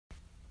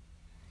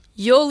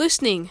You're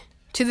listening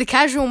to the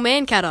Casual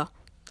Mancatter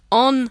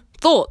on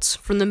Thoughts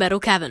from the Metal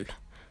Cavern.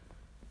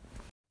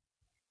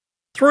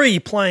 3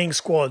 playing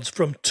squads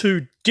from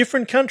 2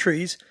 different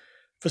countries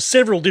for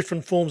several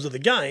different forms of the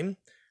game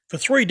for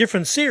 3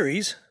 different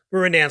series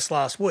were announced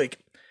last week.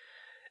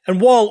 And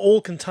while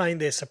all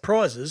contained their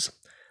surprises,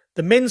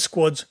 the men's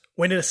squads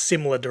went in a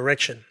similar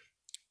direction.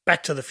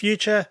 Back to the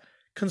Future,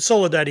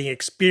 consolidating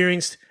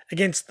experience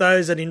against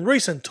those that in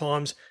recent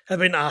times have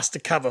been asked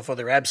to cover for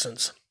their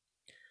absence.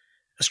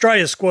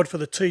 Australia's squad for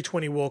the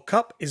T20 World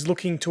Cup is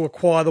looking to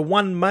acquire the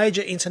one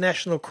major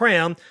international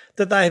crown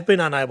that they have been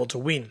unable to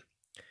win,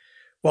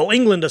 while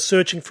England are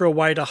searching for a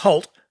way to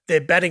halt their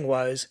batting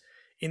woes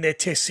in their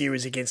Test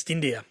series against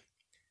India.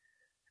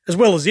 As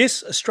well as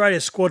this,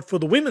 Australia's squad for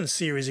the women's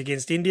series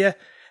against India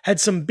had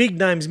some big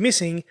names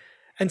missing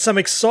and some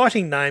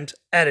exciting names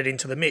added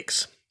into the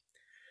mix.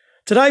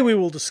 Today we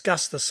will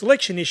discuss the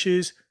selection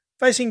issues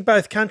facing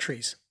both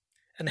countries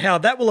and how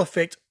that will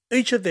affect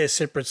each of their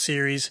separate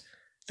series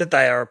that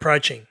they are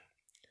approaching.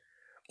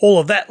 All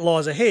of that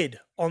lies ahead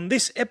on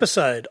this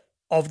episode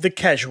of The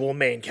Casual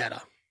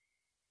Mancatter.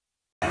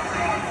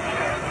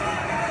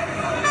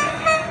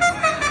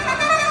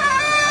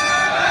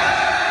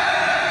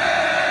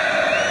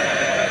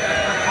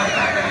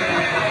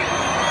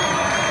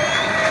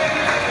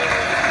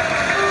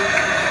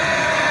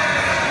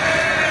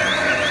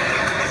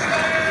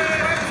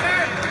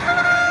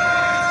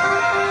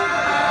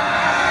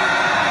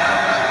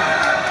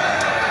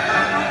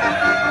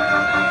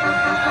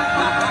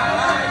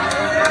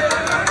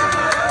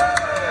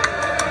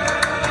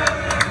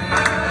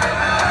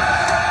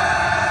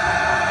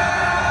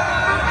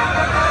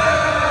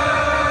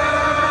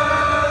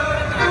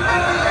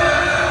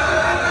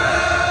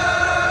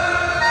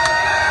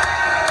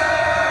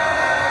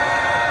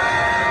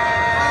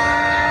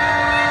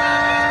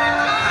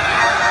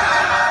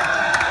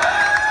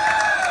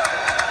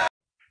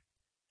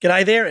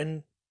 G'day there,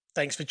 and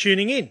thanks for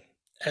tuning in.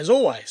 As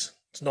always,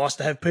 it's nice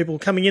to have people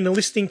coming in and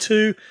listening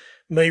to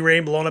me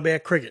ramble on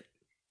about cricket.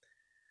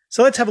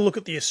 So let's have a look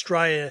at the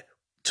Australia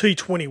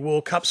T20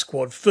 World Cup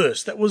squad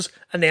first. That was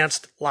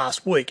announced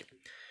last week.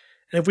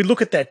 And if we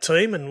look at that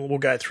team, and we'll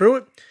go through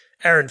it,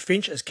 Aaron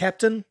Finch as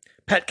captain,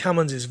 Pat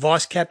Cummins is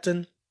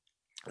vice-captain,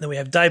 then we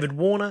have David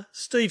Warner,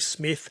 Steve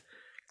Smith,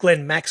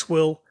 Glenn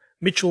Maxwell,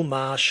 Mitchell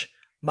Marsh,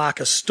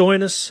 Marcus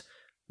Stoinis,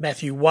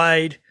 Matthew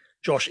Wade,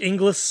 Josh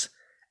Inglis,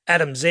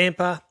 Adam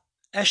Zampa,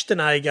 Ashton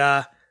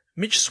Agar,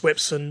 Mitch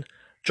Swepson,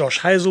 Josh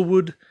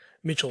Hazlewood,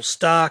 Mitchell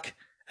Stark,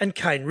 and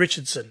Kane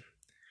Richardson.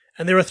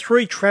 And there are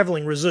 3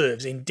 travelling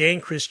reserves in Dan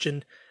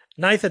Christian,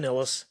 Nathan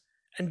Ellis,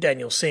 and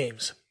Daniel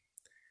Sams.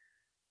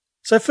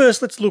 So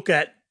first, let's look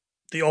at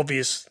the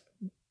obvious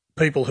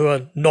people who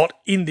are not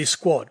in this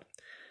squad.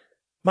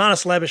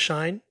 Marnus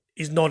Labuschagne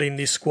is not in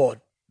this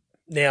squad.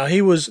 Now,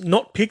 he was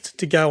not picked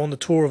to go on the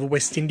tour of the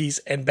West Indies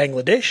and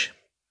Bangladesh,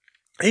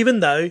 even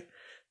though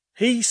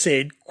he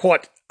said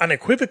quite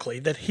unequivocally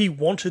that he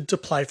wanted to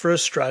play for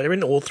Australia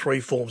in all 3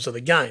 forms of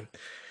the game.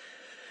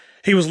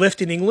 He was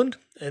left in England,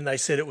 and they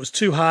said it was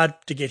too hard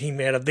to get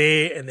him out of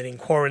there, and then in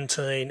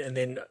quarantine, and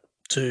then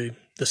to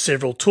the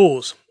several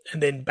tours,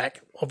 and then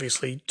back,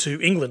 obviously,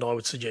 to England, I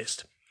would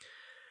suggest.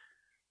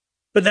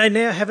 But they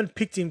now haven't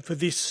picked him for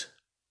this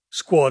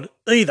squad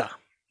either.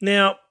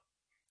 Now,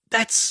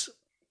 that's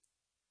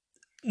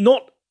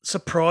not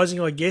surprising,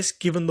 I guess,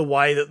 given the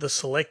way that the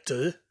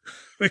selector,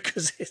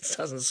 because it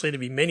doesn't seem to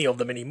be many of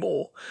them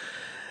anymore,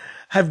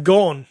 have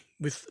gone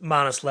with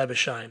Marnus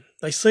Labuschagne.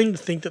 They seem to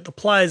think that the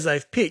players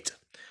they've picked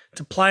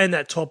to play in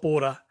that top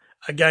order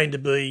are going to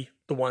be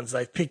the ones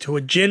they've picked, who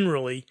are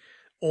generally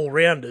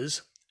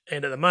all-rounders,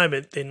 and at the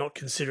moment they're not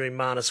considering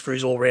Marnus for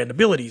his all-round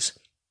abilities.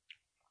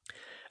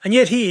 And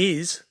yet he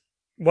is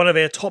one of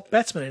our top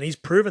batsmen, and he's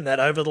proven that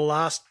over the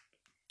last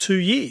 2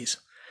 years.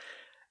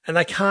 And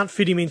they can't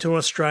fit him into an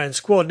Australian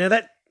squad. Now,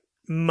 that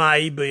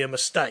may be a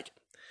mistake.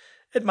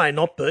 It may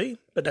not be,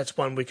 but that's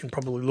one we can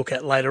probably look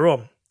at later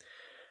on.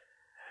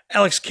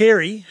 Alex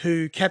Carey,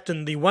 who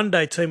captained the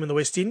one-day team in the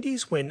West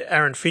Indies when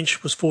Aaron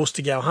Finch was forced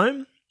to go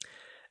home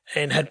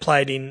and had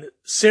played in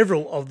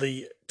several of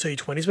the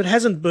T20s, but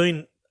hasn't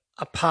been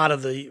a part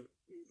of the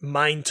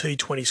main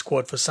T20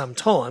 squad for some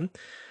time.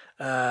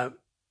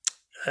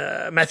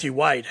 Matthew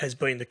Wade has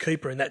been the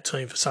keeper in that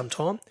team for some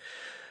time.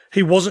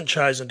 He wasn't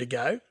chosen to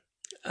go,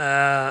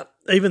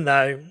 even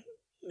though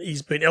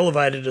he's been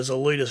elevated as a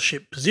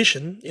leadership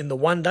position in the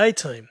one-day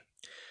team.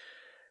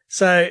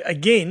 So,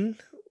 again,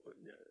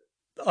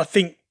 I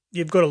think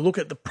you've got to look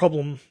at the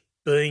problem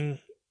being,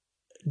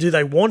 do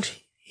they want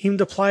him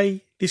to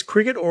play this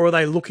cricket, or are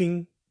they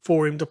looking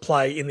for him to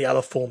play in the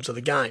other forms of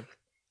the game?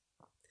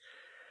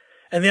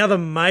 And the other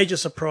major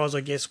surprise,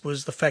 I guess,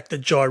 was the fact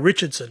that Jai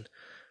Richardson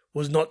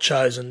was not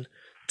chosen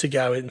to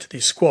go into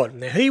this squad.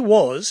 Now, he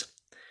was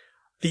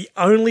the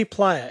only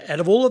player out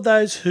of all of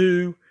those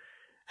who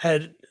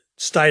had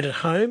stayed at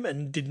home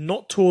and did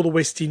not tour the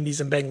West Indies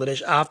and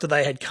Bangladesh after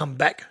they had come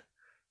back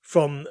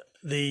from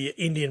the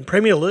Indian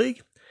Premier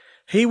League.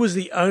 He was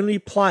the only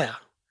player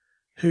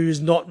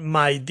who's not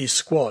made this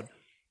squad.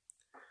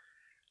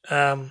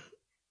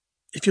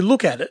 if you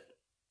look at it,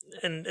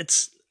 and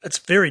it's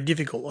very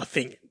difficult, I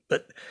think,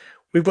 but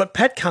we've got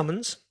Pat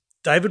Cummins,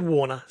 David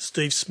Warner,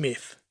 Steve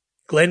Smith,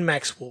 Glenn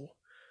Maxwell,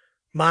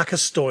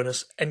 Marcus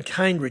Stoinis, and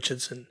Kane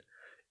Richardson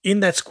in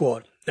that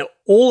squad. Now,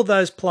 all of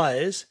those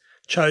players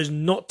chose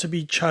not to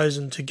be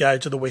chosen to go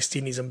to the West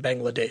Indies and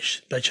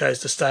Bangladesh. They chose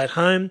to stay at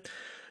home,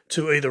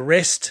 to either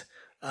rest,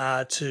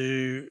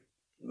 they've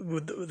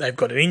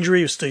got an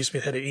injury. Steve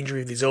Smith had an injury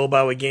with his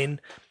elbow again,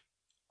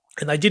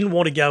 and they didn't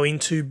want to go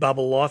into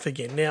bubble life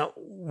again. Now,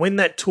 when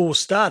that tour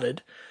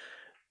started,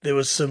 there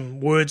was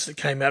some words that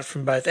came out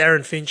from both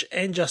Aaron Finch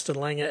and Justin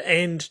Langer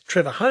and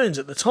Trevor Hohns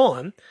at the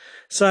time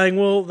saying,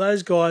 well,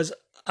 those guys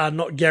are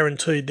not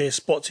guaranteed their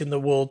spots in the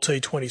World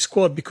T20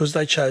 squad because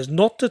they chose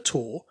not to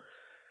tour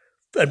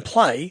and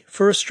play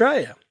for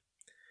Australia.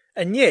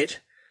 And yet,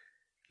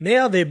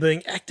 now they're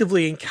being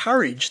actively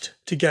encouraged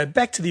to go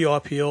back to the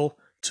IPL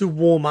to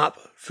warm up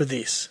for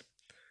this.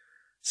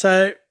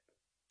 So,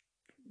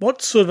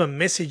 what sort of a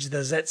message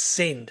does that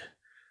send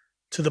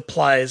to the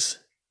players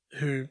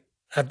who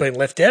have been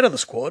left out of the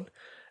squad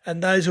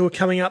and those who are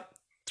coming up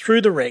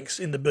through the ranks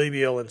in the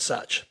BBL and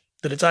such?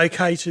 That it's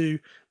okay to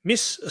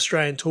miss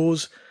Australian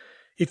tours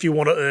if you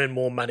want to earn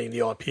more money in the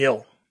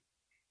IPL.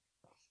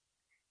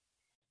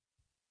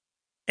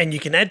 And you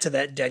can add to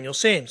that Daniel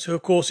Sams, who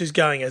of course is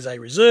going as a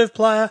reserve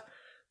player,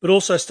 but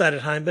also stayed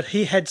at home, but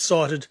he had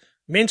cited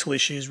mental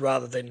issues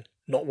rather than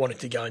not wanting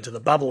to go into the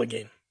bubble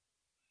again.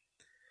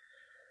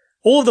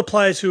 All of the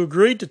players who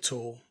agreed to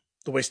tour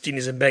the West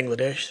Indies and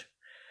Bangladesh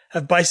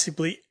have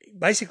basically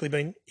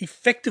been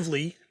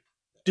effectively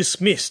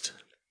dismissed.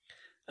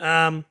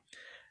 And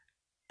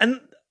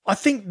I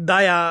think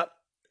they are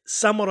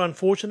somewhat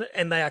unfortunate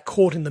and they are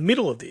caught in the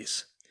middle of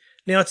this.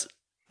 Now,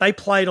 they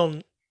played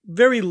on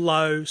very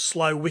low,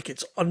 slow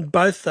wickets on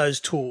both those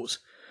tours,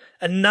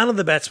 and none of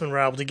the batsmen were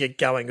able to get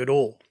going at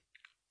all.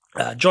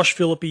 Josh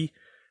Philippe,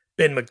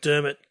 Ben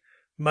McDermott,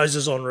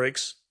 Moses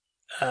Onriques,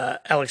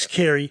 Alex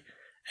Carey,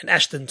 and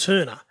Ashton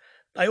Turner,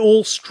 they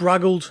all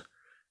struggled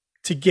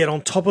to get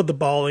on top of the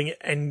bowling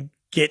and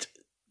get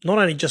not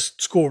only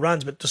just score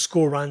runs, but to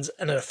score runs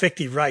at an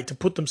effective rate to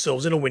put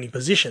themselves in a winning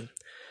position.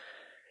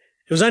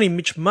 It was only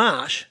Mitch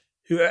Marsh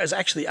who was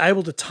actually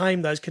able to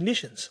tame those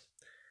conditions.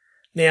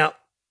 Now,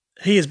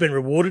 he has been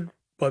rewarded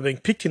by being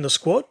picked in the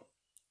squad,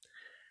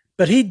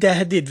 but he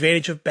had the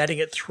advantage of batting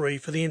at 3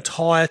 for the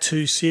entire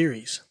 2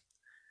 series.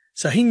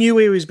 So he knew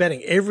where he was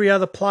batting. Every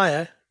other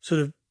player sort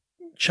of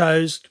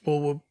chose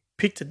or were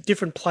picked at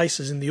different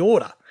places in the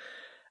order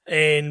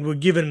and were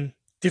given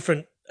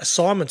different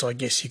assignments, I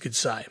guess you could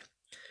say.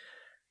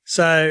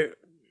 So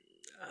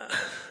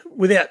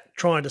without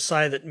trying to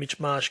say that Mitch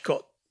Marsh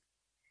got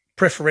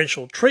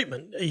preferential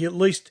treatment,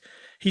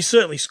 he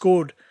certainly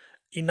scored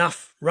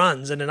enough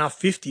runs and enough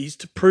 50s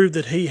to prove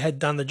that he had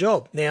done the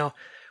job. Now,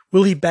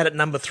 will he bat at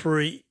number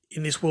 3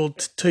 in this World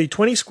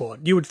T20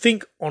 squad? You would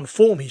think on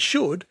form he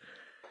should,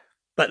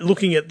 but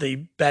looking at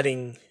the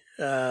batting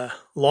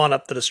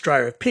lineup that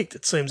Australia have picked,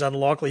 it seems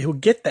unlikely he'll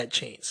get that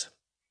chance.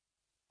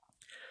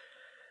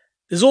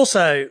 There's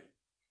also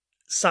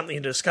something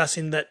to discuss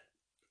in that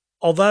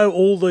although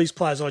all these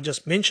players I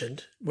just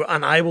mentioned were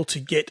unable to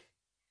get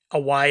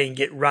away and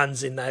get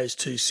runs in those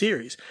 2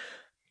 series,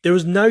 there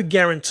was no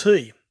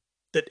guarantee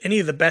that any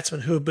of the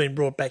batsmen who have been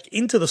brought back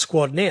into the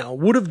squad now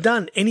would have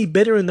done any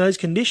better in those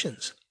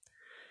conditions.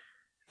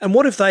 And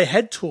what if they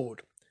had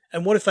toured?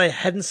 And what if they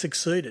hadn't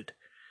succeeded?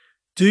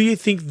 Do you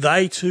think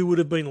they too would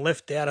have been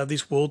left out of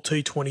this World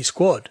T20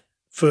 squad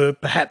for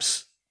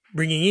perhaps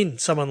bringing in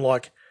someone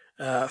like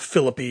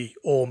Philippe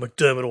or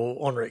McDermott or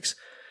Onriques?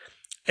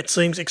 It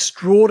seems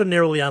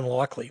extraordinarily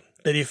unlikely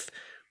that if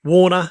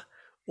Warner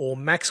or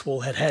Maxwell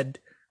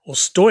or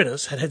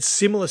Stoinis had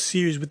similar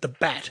series with the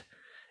bat,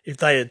 if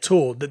they had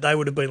toured, that they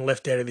would have been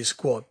left out of this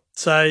squad.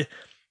 So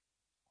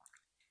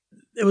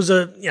it was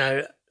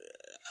a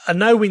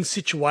no-win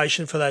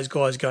situation for those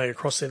guys going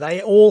across there.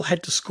 They all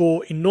had to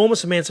score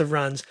enormous amounts of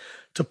runs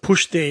to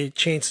push their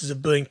chances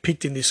of being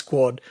picked in this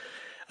squad,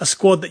 a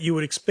squad that you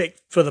would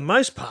expect, for the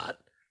most part,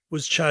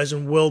 was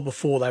chosen well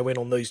before they went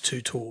on these 2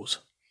 tours.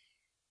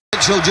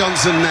 Mitchell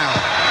Johnson now.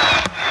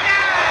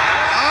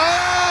 Oh,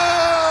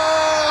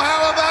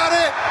 how about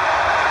it?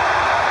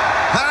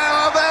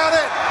 How about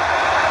it?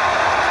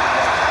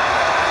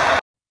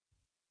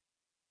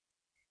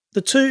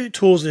 The 2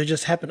 tours that have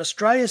just happened,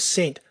 Australia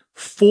sent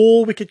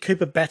 4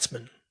 wicketkeeper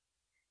batsmen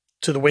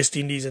to the West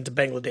Indies and to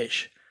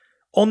Bangladesh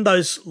on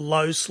those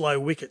low, slow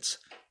wickets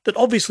that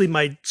obviously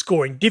made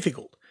scoring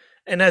difficult.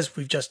 And as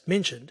we've just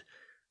mentioned,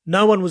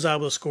 no one was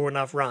able to score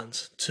enough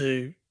runs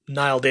to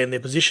nail down their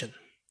position.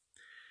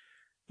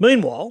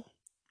 Meanwhile,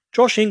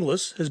 Josh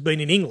Inglis has been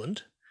in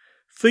England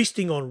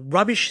feasting on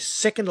rubbish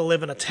second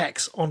 11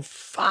 attacks on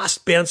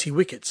fast bouncy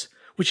wickets,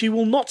 which he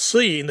will not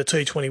see in the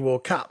T20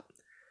 World Cup.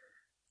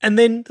 And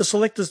then the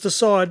selectors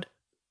decide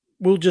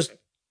we'll just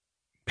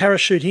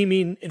parachute him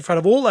in front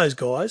of all those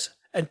guys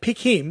and pick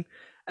him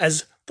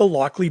as the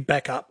likely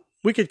backup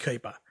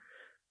wicketkeeper.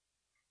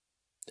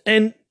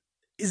 And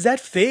is that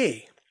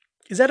fair?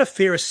 Is that a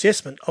fair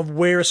assessment of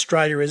where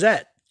Australia is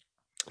at?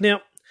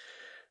 Now,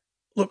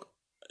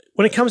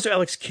 when it comes to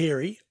Alex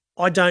Carey,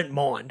 I don't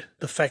mind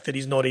the fact that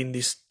he's not in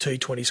this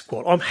T20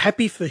 squad. I'm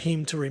happy for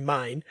him to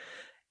remain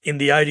in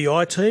the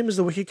ODI team as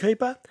the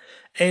wicketkeeper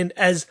and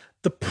as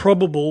the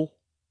probable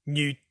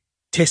new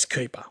test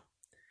keeper.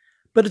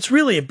 But it's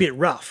really a bit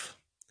rough.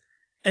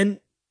 And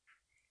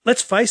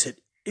let's face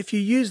it, if you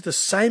use the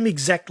same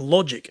exact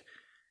logic,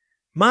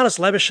 Marnus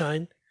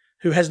Labuschagne,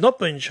 who has not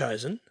been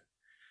chosen,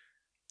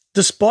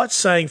 despite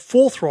saying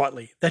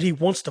forthrightly that he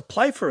wants to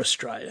play for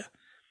Australia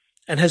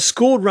and has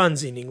scored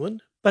runs in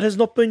England, but has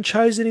not been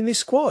chosen in this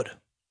squad.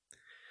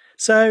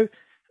 So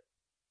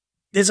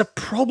there's a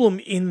problem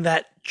in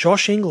that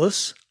Josh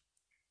Inglis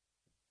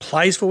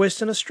plays for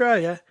Western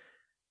Australia,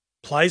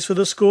 plays for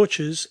the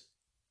Scorchers,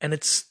 and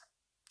it's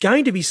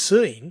going to be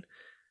seen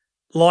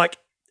like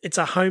it's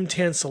a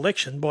hometown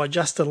selection by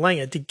Justin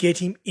Langer to get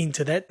him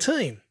into that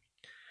team.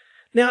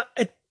 Now,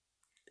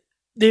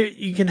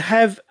 you can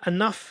have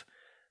enough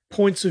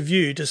points of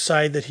view to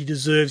say that he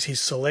deserves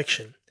his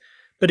selection.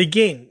 But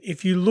again,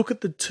 if you look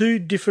at the two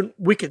different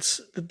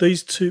wickets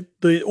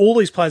that all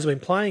these players have been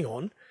playing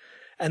on,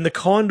 and the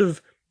kind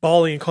of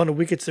bowling and kind of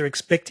wickets they're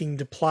expecting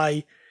to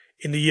play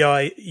in the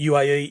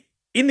UAE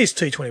in this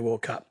T20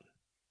 World Cup,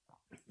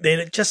 then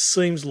it just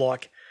seems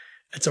like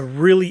it's a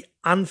really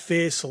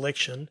unfair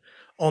selection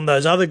on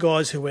those other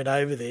guys who went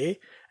over there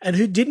and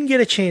who didn't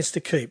get a chance to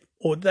keep,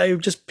 or they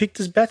were just picked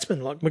as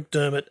batsmen like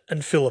McDermott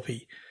and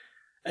Phillippe.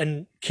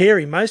 And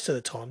Carey, most of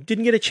the time,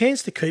 didn't get a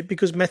chance to keep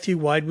because Matthew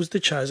Wade was the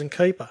chosen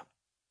keeper.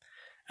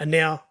 And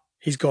now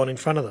he's gone in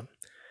front of them.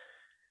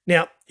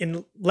 Now,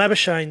 in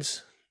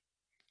Labuschagne's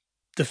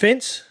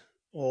defence,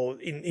 or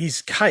in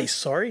his case,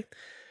 sorry,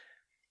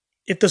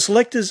 if the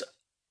selectors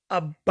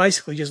are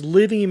basically just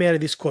leaving him out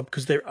of this squad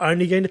because they're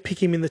only going to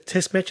pick him in the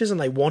test matches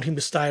and they want him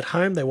to stay at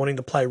home, they want him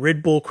to play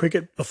red ball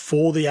cricket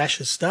before the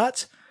Ashes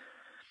starts,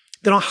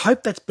 then I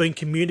hope that's been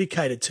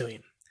communicated to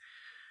him.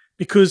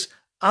 Because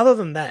other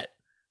than that,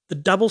 the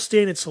double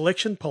standard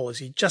selection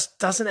policy just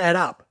doesn't add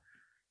up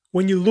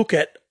when you look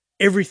at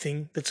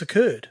everything that's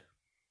occurred.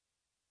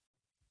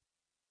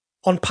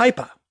 On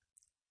paper,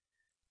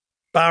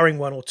 barring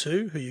one or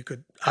two who you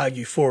could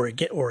argue for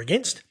or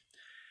against,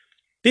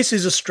 this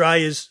is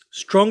Australia's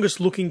strongest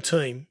looking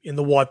team in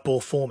the white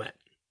ball format.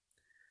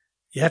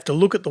 You have to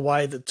look at the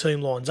way the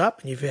team lines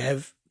up, and if you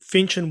have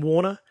Finch and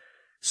Warner,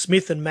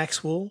 Smith and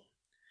Maxwell,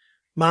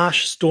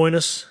 Marsh,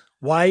 Stoinis,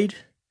 Wade,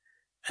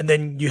 and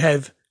then you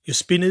have your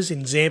spinners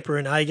in Zampa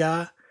and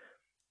Agar.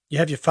 You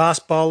have your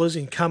fast bowlers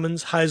in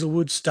Cummins,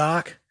 Hazelwood,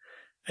 Stark,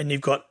 and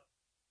you've got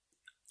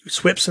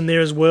Swepson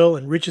there as well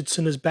and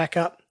Richardson as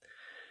backup.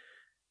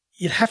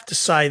 You'd have to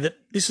say that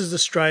this is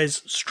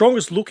Australia's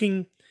strongest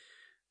looking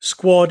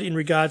squad in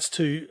regards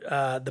to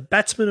the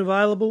batsmen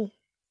available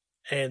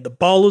and the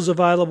bowlers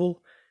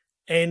available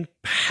and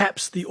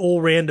perhaps the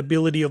all-round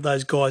ability of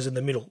those guys in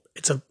the middle.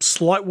 It's a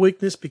slight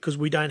weakness because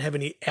we don't have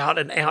any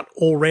out-and-out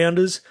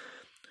all-rounders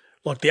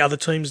like the other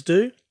teams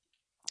do.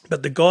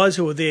 But the guys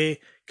who are there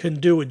can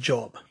do a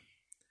job.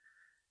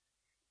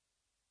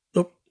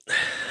 Look,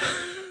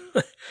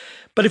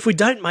 but if we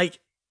don't make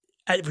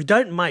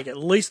at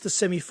least the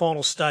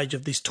semi-final stage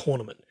of this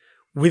tournament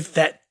with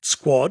that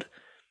squad,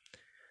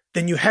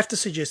 then you have to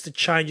suggest that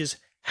changes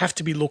have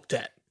to be looked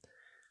at.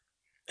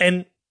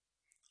 And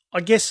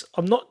I guess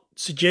I'm not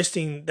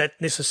suggesting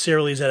that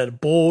necessarily is at a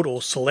board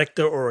or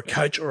selector or a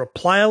coach or a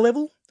player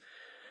level,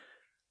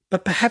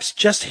 but perhaps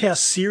just how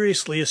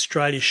seriously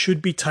Australia should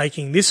be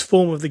taking this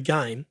form of the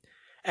game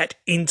at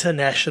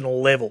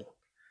international level.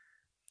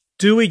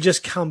 Do we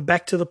just come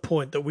back to the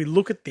point that we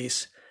look at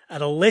this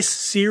at a less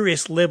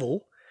serious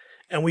level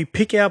and we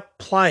pick our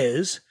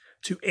players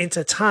to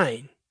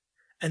entertain,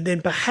 and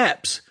then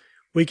perhaps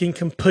we can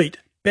compete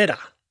better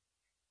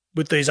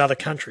with these other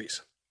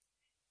countries?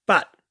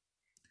 But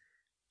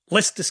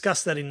let's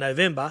discuss that in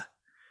November,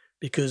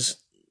 because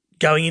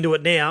going into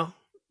it now,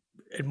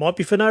 it might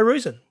be for no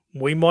reason.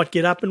 We might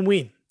get up and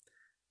win.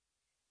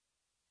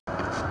 Man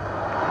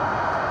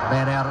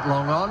out at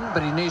long on,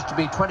 but he needs to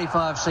be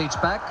 25 seats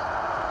back.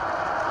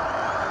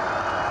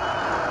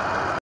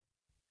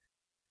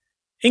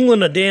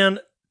 England are down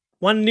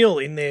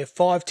 1-0 in their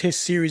 5-test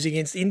series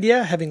against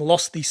India, having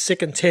lost the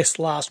second test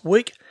last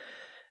week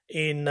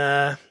in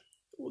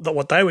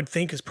what they would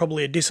think is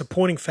probably a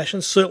disappointing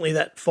fashion. Certainly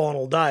that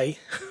final day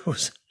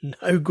was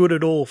no good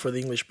at all for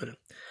the Englishmen.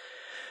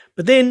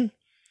 But then,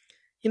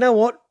 you know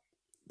what?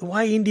 The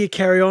way India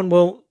carry on,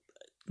 well,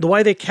 the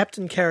way their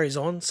captain carries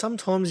on,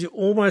 sometimes you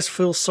almost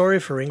feel sorry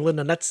for England,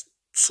 and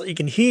you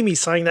can hear me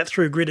saying that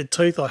through gritted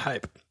teeth, I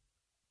hope.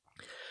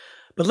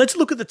 But let's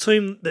look at the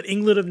team that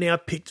England have now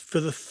picked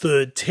for the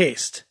third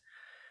test.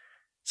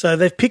 So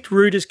they've picked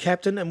Root as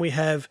captain, and we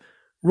have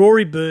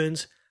Rory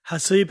Burns,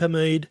 Hasib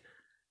Hamid,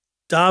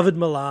 David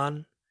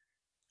Malan,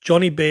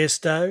 Johnny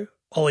Bairstow,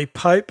 Ollie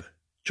Pope,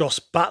 Joss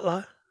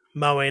Butler,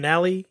 Moeen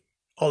Ali,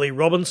 Ollie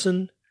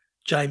Robinson,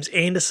 James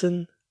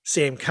Anderson,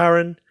 Sam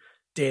Curran,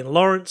 Dan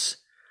Lawrence,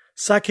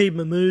 Saqib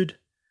Mahmood,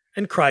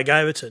 and Craig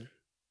Overton.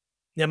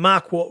 Now,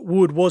 Mark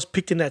Wood was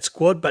picked in that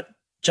squad, but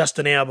just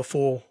an hour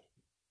before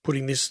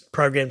putting this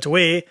program to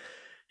air,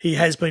 he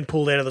has been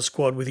pulled out of the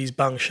squad with his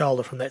bung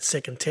shoulder from that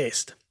second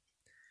test.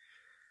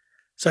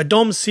 So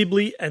Dom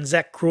Sibley and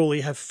Zach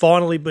Crawley have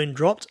finally been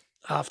dropped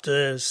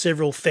after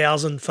several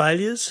thousand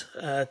failures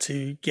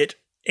to get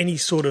any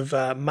sort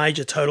of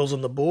major totals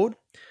on the board.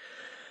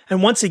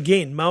 And once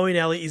again,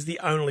 Moeen Ali is the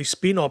only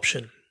spin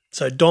option.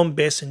 So Dom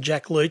Bess and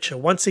Jack Leach are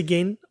once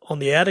again on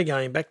the outer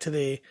game, back to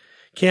their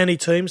county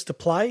teams to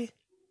play.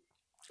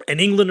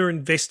 And England are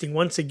investing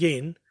once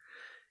again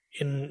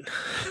in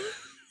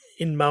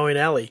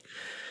Moeen Ali.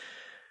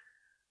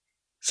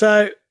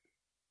 So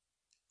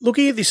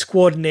looking at this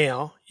squad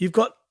now,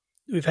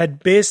 we've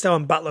had Bairstow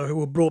and Butler who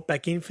were brought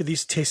back in for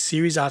this test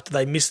series after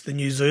they missed the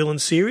New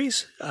Zealand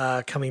series,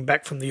 coming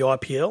back from the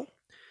IPL.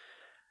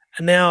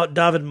 And now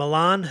David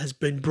Milan has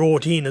been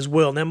brought in as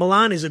well. Now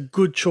Milan is a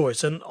good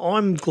choice and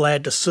I'm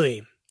glad to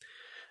see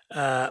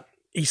him.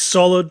 He's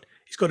solid,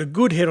 he's got a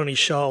good head on his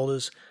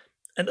shoulders,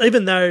 and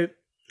even though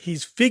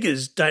his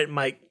figures don't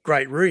make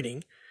great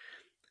reading,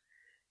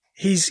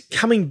 he's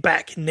coming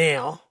back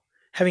now,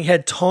 having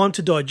had time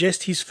to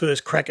digest his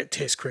first crack at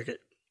Test cricket.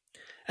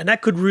 And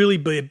that could really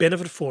be a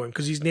benefit for him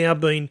because he's now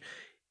been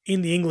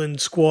in the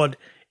England squad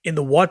in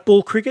the white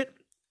ball cricket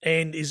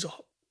and is,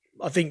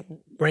 I think,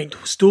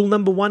 ranked still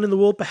number 1 in the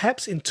world,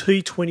 perhaps, in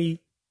T20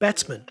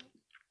 batsmen.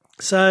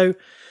 So,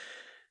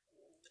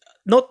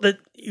 not that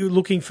you're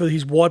looking for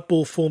his white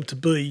ball form to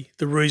be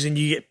the reason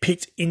you get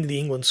picked into the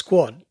England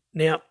squad.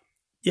 Now,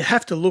 you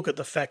have to look at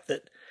the fact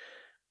that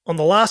on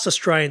the last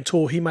Australian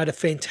tour, he made a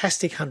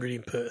fantastic 100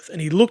 in Perth, and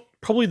he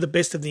looked probably the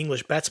best of the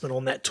English batsmen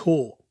on that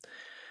tour.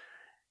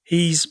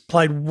 He's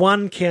played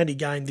one county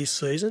game this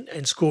season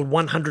and scored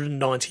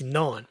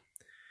 199.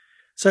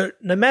 So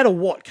no matter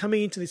what,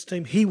 coming into this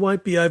team, he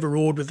won't be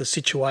overawed with the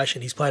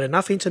situation. He's played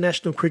enough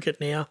international cricket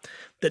now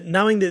that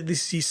knowing that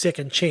this is his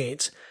second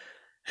chance,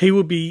 he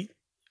will be,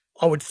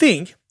 I would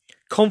think,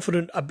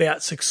 confident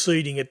about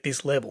succeeding at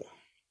this level.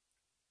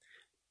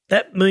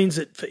 That means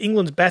that for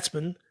England's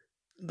batsmen,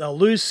 they'll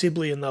lose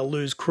Sibley and they'll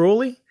lose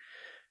Crawley.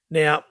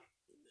 Now,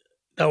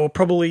 they will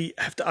probably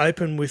have to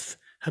open with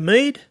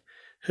Hamid,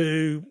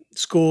 who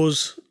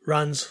scores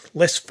runs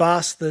less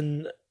fast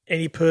than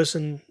any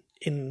person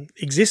in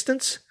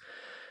existence.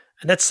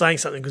 And that's saying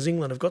something because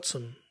England have got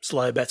some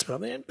slow batsmen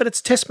up there. But it's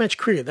test match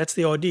cricket. That's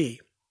the idea.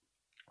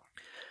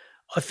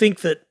 I think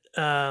that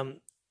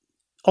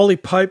Ollie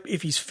Pope,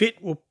 if he's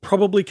fit, will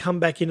probably come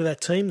back into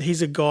that team.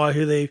 He's a guy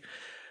who they've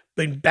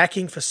been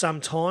backing for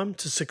some time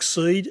to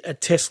succeed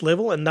at test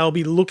level, and they'll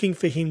be looking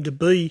for him to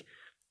be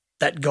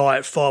that guy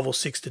at 5 or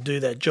 6 to do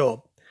that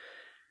job.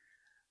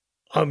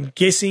 I'm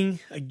guessing,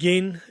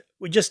 again,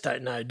 we just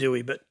don't know, do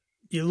we? But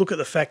you look at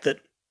the fact that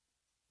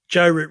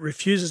Joe Root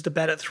refuses to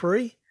bat at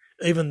 3,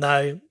 even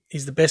though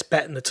he's the best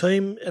bat in the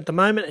team at the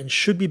moment and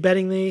should be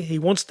batting there. He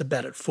wants to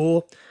bat at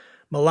 4.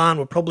 Milan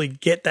will probably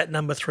get that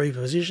number 3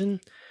 position.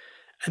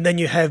 And then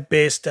you have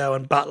Bairstow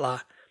and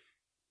Butler.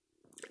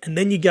 And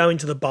then you go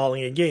into the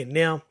bowling again.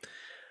 Now,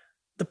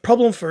 the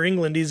problem for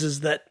England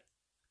is that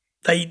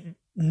they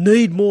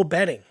need more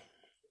batting.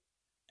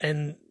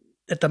 And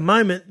at the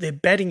moment, they're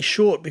batting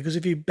short because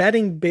if you're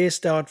batting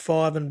Bairstow at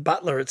 5 and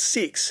Butler at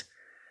 6,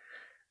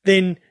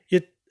 then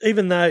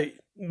even though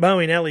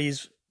Moeen Ali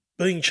is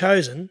being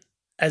chosen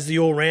as the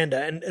all-rounder,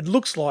 and it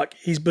looks like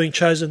he's being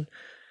chosen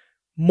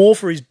more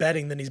for his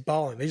batting than his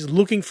bowling. He's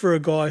looking for a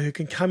guy who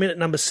can come in at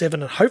number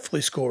 7 and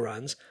hopefully score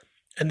runs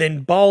and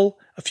then bowl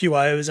a few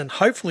overs and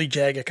hopefully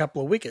jag a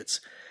couple of wickets.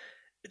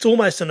 It's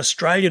almost an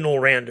Australian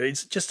all-rounder.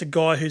 It's just a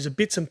guy who's a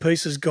bits and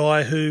pieces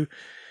guy who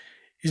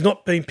is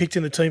not being picked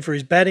in the team for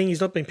his batting.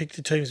 He's not being picked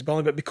in the team for his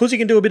bowling, but because he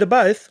can do a bit of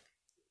both,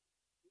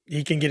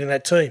 he can get in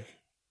that team.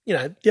 You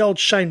know, the old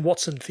Shane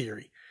Watson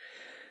theory.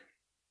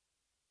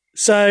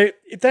 So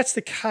if that's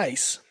the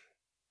case,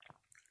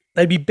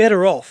 they'd be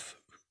better off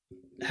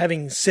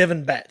having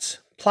 7 bats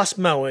plus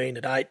Moeen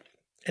at 8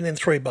 and then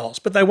 3 bowls,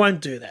 but they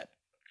won't do that.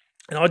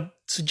 And I'd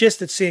suggest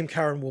that Sam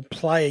Curran will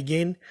play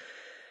again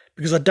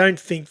because I don't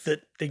think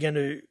that they're going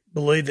to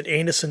believe that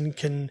Anderson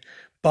can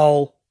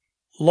bowl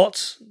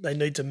lots. They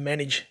need to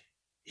manage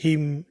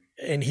him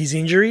and his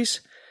injuries.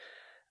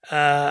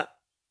 And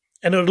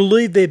it'll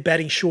leave their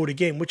batting short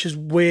again, which is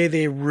where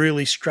they're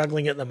really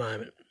struggling at the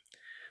moment.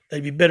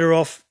 They'd be better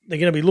off. They're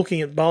going to be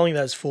looking at bowling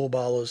those 4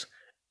 bowlers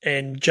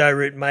and Joe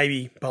Root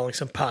maybe bowling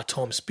some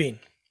part-time spin.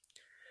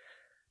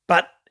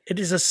 But it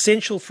is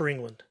essential for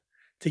England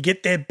to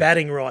get their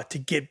batting right to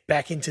get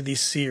back into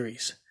this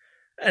series.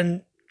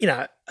 And, you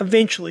know,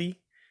 eventually,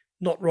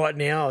 not right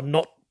now, or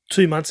not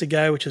 2 months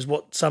ago, which is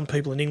what some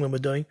people in England were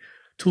doing,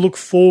 to look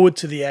forward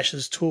to the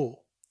Ashes tour.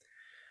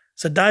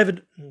 So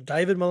David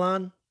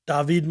Milan,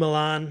 however you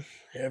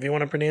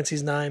want to pronounce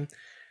his name,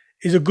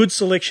 is a good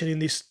selection in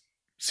this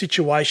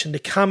situation to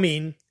come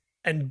in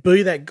and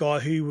be that guy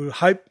who will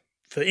hope,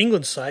 for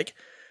England's sake,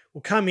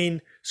 will come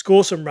in,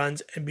 score some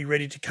runs and be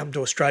ready to come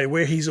to Australia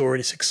where he's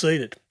already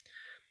succeeded.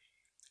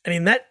 And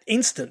in that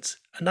instance,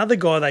 another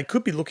guy they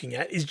could be looking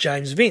at is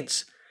James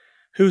Vince,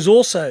 who's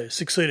also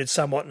succeeded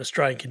somewhat in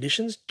Australian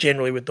conditions,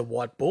 generally with the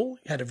white ball.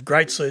 He had a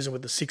great season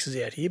with the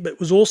 6s out here, but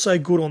was also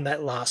good on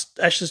that last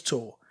Ashes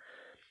tour.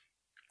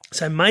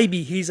 So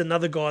maybe he's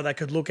another guy they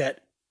could look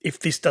at if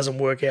this doesn't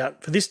work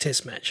out for this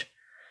test match.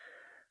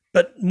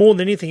 But more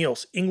than anything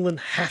else, England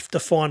have to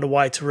find a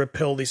way to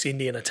repel this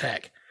Indian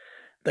attack.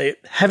 They're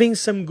having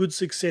some good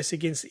success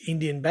against the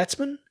Indian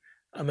batsmen.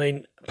 I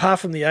mean, apart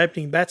from the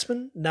opening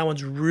batsman, no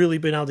one's really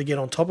been able to get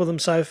on top of them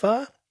so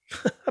far,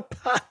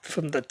 apart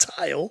from the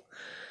tail.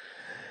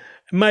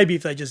 Maybe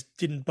if they just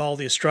didn't bowl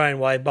the Australian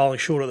way, bowling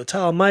short of the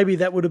tail, maybe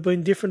that would have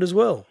been different as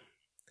well.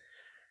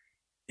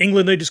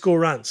 England need to score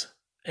runs,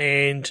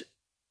 and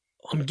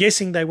I'm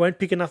guessing they won't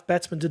pick enough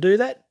batsmen to do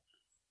that,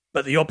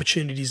 but the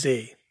opportunity's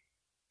there.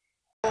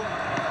 It's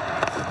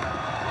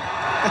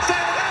over,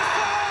 that's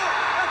four!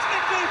 That's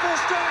victory for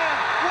Australia!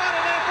 What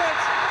an effort!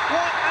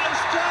 What a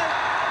stroke!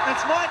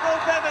 It's Michael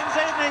Bevan's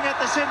evening at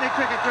the Sydney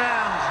Cricket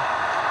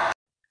Ground.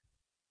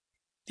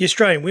 The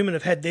Australian women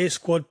have had their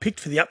squad picked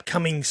for the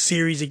upcoming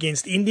series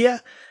against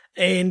India,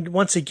 and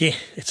once again,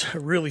 it's a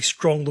really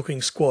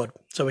strong-looking squad.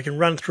 So we can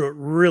run through it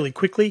really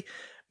quickly.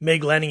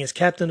 Meg Lanning as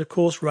captain, of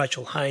course,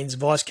 Rachel Haynes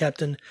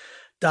vice-captain,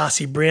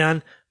 Darcy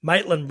Brown,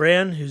 Maitland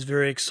Brown, who's a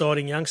very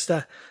exciting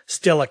youngster,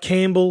 Stella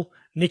Campbell,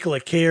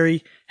 Nicola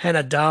Carey,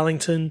 Hannah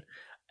Darlington,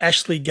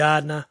 Ashley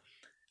Gardner,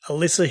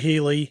 Alyssa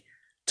Healy,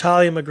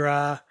 Talia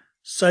McGrath,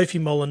 Sophie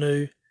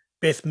Molyneux,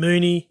 Beth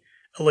Mooney,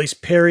 Elise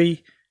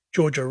Perry,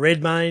 Georgia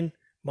Redmayne,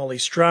 Molly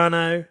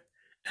Strano,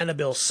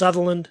 Annabelle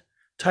Sutherland,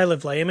 Taylor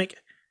Vlaemic,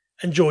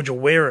 and Georgia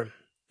Wareham.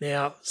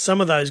 Now,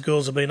 some of those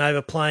girls have been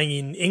overplaying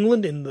in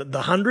England in the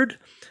 100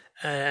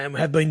 and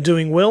have been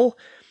doing well.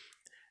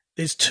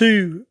 There's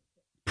two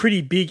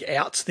pretty big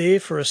outs there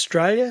for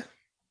Australia.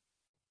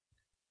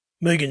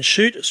 Megan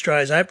Shute,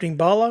 Australia's opening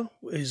bowler,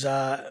 is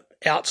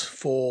out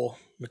for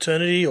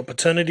maternity or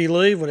paternity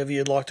leave, whatever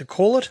you'd like to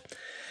call it.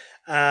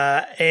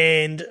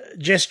 And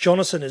Jess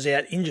Jonathan is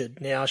out injured.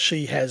 Now,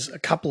 she has a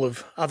couple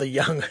of other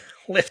young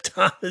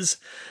left-armers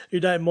who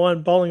don't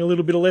mind bowling a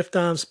little bit of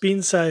left-arm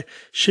spin, so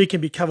she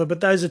can be covered. But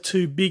those are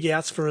two big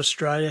outs for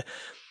Australia.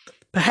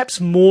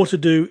 Perhaps more to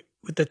do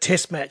with the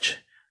test match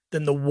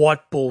than the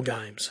white ball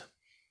games.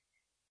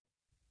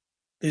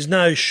 There's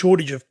no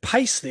shortage of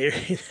pace there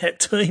in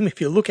that team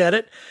if you look at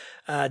it.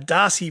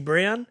 Darcy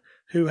Brown,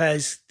 who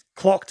has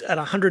clocked at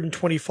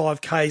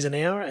 125 k's an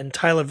hour, and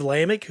Taylor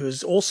Vlaemic, who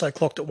has also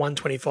clocked at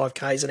 125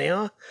 k's an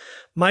hour.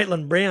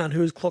 Maitland Brown,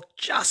 who has clocked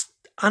just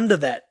under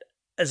that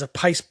as a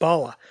pace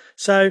bowler.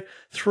 So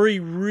three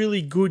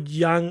really good,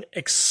 young,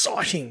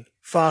 exciting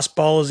fast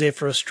bowlers there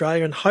for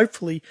Australia, and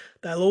hopefully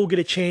they'll all get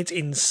a chance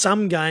in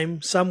some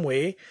game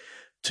somewhere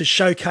to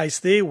showcase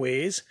their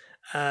wares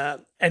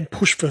and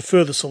push for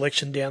further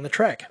selection down the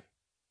track.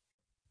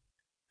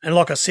 And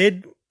like I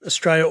said,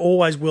 Australia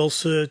always well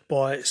served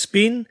by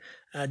spin.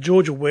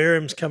 Georgia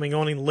Wareham's coming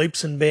on in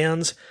leaps and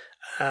bounds.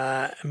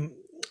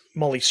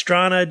 Molly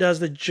Strano does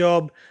the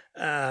job.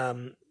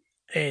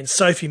 And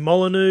Sophie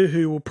Molyneux,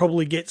 who will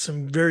probably get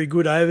some very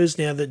good overs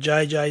now that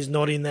JJ's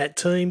not in that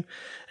team.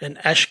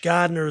 And Ash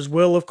Gardner as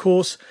well, of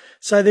course.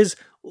 So there's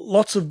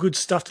lots of good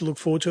stuff to look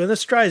forward to. And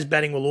Australia's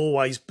batting will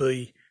always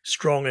be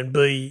strong and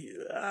be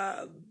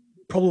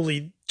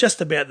probably just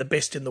about the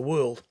best in the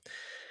world.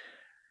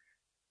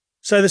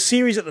 So the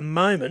series at the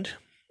moment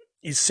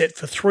is set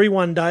for 3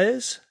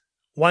 one-dayers,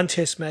 1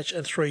 test match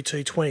and 3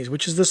 T20s,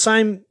 which is the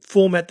same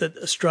format that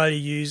Australia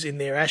use in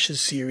their Ashes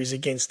series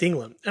against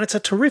England. And it's a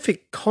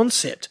terrific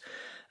concept.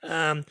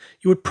 You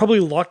would probably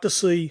like to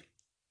see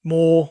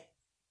more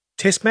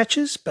test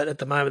matches, but at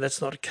the moment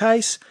that's not the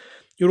case.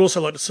 You'd also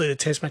like to see the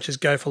test matches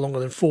go for longer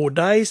than 4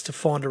 days to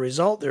find a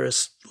result. There are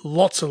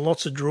lots and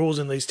lots of draws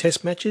in these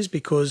test matches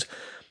because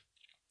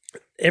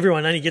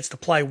everyone only gets to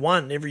play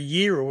one every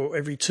year or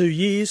every 2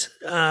 years.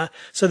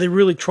 So they're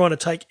really trying to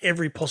take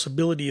every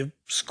possibility of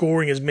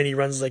scoring as many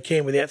runs as they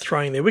can without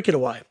throwing their wicket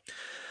away.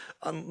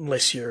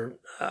 Unless you're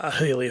a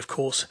Healy, of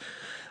course,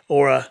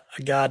 or a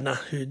Gardner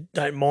who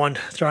don't mind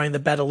throwing the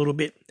bat a little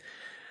bit.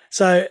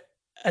 So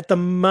at the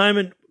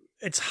moment,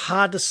 it's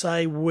hard to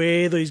say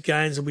where these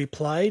games will be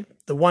played.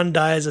 The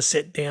one-dayers are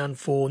set down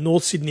for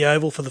North Sydney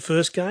Oval for the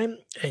first game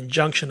and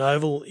Junction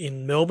Oval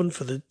in Melbourne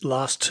for the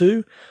last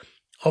 2.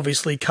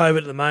 Obviously, COVID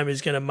at the moment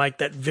is going to make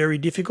that very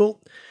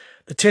difficult.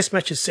 The test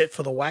match is set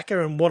for the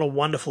WACA, and what a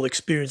wonderful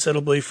experience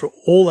that'll be for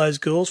all those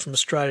girls from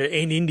Australia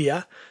and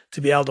India to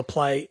be able to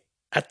play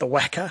at the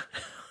WACA.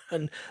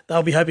 And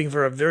they'll be hoping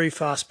for a very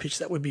fast pitch.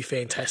 That would be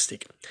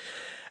fantastic.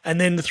 And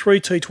then the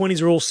 3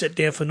 T20s are all set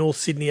down for North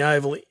Sydney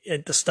Oval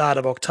at the start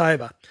of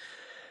October.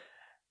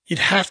 You'd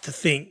have to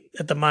think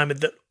at the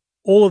moment that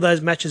all of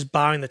those matches,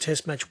 barring the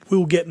test match,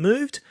 will get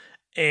moved.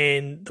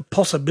 And the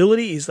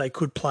possibility is they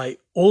could play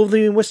all of them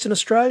in Western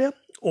Australia,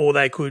 or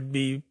they could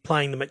be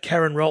playing them at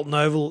Karen Rolton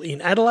Oval in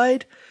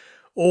Adelaide,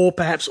 or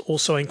perhaps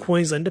also in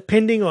Queensland,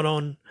 depending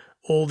on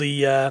all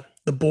the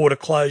border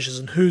closures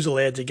and who's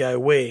allowed to go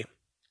where.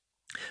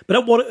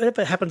 But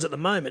whatever happens at the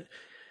moment,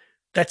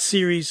 that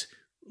series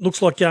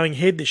looks like going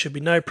ahead. There should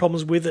be no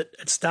problems with it.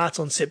 It starts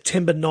on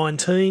September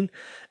 19,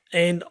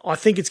 and I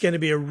think it's going to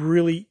be a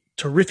really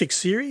terrific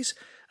series.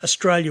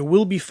 Australia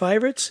will be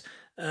favourites.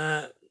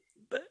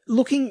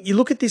 you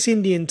look at this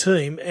Indian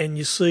team and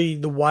you see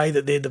the way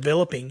that they're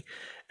developing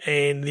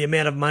and the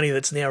amount of money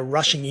that's now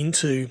rushing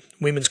into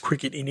women's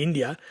cricket in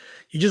India.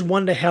 You just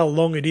wonder how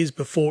long it is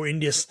before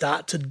India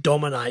start to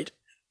dominate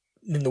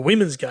in the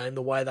women's game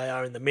the way they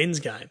are in the men's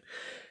game.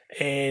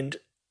 And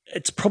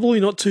it's probably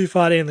not too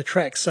far down the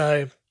track.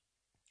 So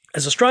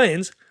as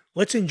Australians,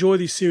 let's enjoy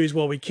this series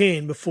while we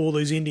can before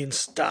these Indians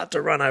start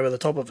to run over the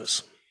top of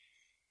us.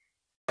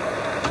 Knocks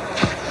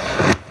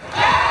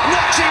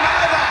him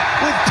over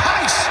with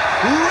pace,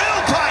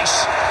 real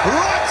pace,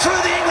 right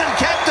through the England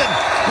captain.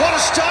 What a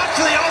start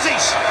for the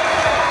Aussies.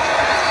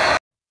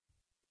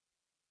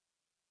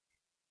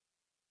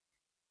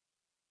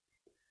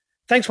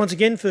 Thanks once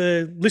again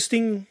for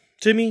listening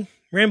to me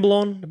ramble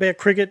on about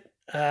cricket.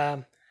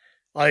 I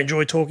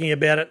enjoy talking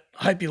about it.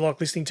 I hope you like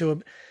listening to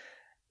it.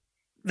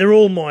 They're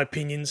all my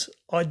opinions.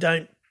 I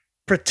don't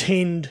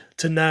pretend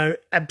to know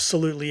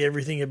absolutely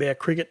everything about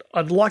cricket.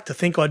 I'd like to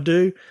think I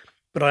do,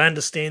 but I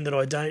understand that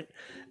I don't.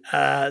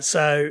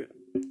 So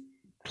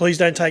please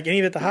don't take any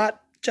of it to heart.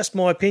 Just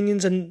my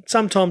opinions, and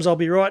sometimes I'll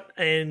be right,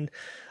 and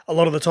a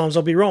lot of the times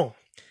I'll be wrong,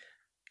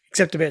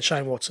 except about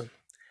Shane Watson.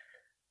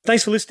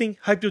 Thanks for listening.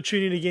 Hope you'll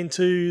tune in again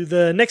to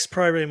the next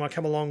program I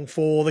come along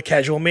for the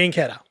Casual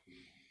Mancatter.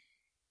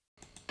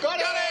 Got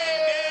it!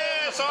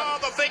 Yes, oh,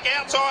 the thick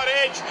outside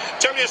edge.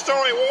 Tell your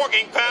story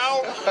walking,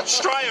 pal.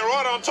 Australia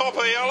right on top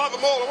here. I love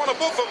them all. I want to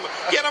boof them.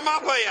 Get them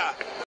up here.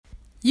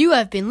 You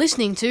have been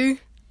listening to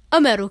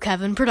a Metal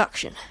Cavern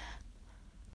production.